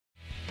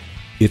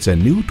It's a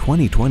new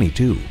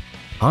 2022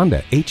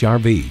 Honda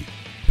HR-V.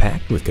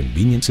 Packed with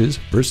conveniences,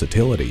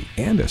 versatility,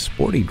 and a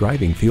sporty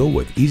driving feel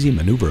with easy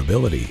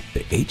maneuverability,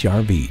 the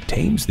HR-V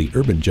tames the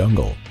urban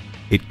jungle.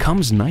 It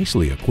comes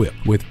nicely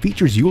equipped with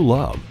features you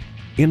love: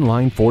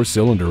 inline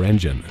 4-cylinder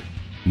engine,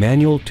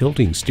 manual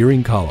tilting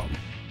steering column,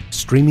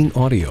 streaming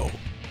audio,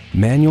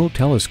 manual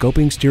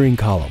telescoping steering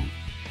column,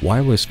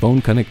 wireless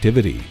phone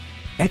connectivity,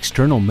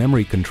 external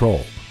memory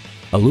control,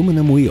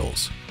 aluminum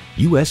wheels,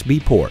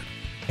 USB port,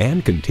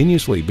 and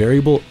continuously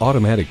variable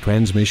automatic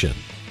transmission.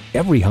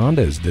 Every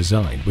Honda is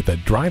designed with the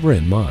driver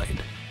in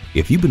mind.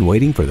 If you've been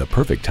waiting for the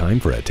perfect time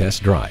for a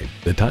test drive,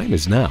 the time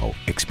is now.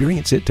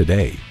 Experience it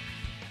today.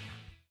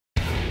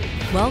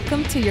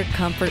 Welcome to your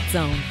comfort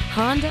zone.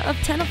 Honda of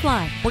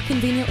Tenafly. We're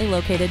conveniently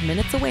located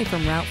minutes away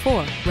from Route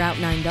 4, Route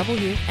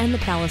 9W, and the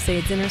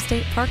Palisades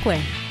Interstate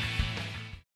Parkway.